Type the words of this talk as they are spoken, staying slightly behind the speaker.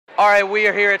All right, we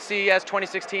are here at CES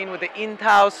 2016 with the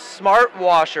InTao smart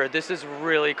washer. This is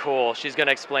really cool. She's going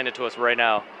to explain it to us right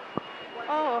now.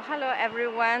 Oh, hello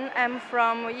everyone. I'm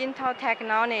from InTao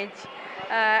Technology.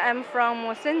 I'm from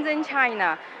Shenzhen,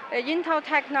 China. InTao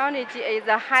Technology is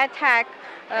a high-tech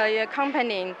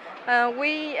company.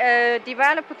 We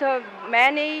developed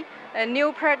many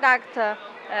new products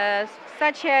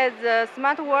such as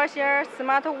smart washer,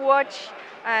 smart watch,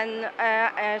 and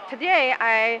today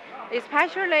I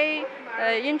especially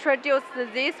introduced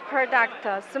this product,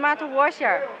 smart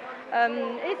washer.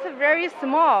 It's very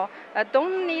small.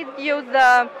 Don't need use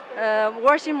the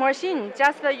washing machine.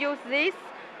 Just use this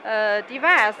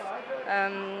device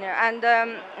and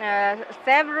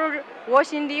several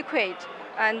washing liquid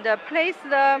and place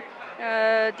the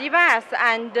device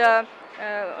and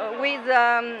with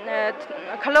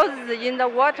clothes in the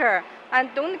water and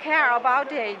don't care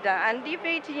about it and leave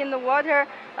it in the water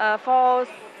for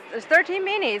 30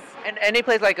 minutes. And any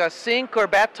place like a sink or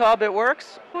bathtub, it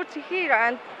works? Put here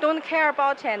and don't care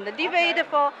about it. Leave it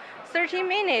for 30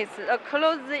 minutes. The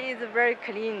clothes is very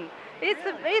clean.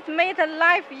 It made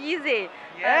life easy.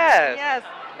 Yes. Yes,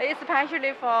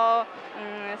 especially for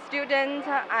students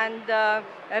and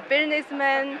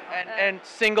businessmen. And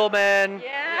single men.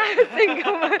 Yeah,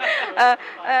 single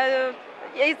men.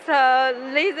 It's a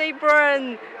lazy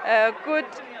burn, good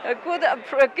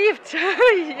gift.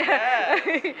 Yeah.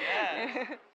 Yeah.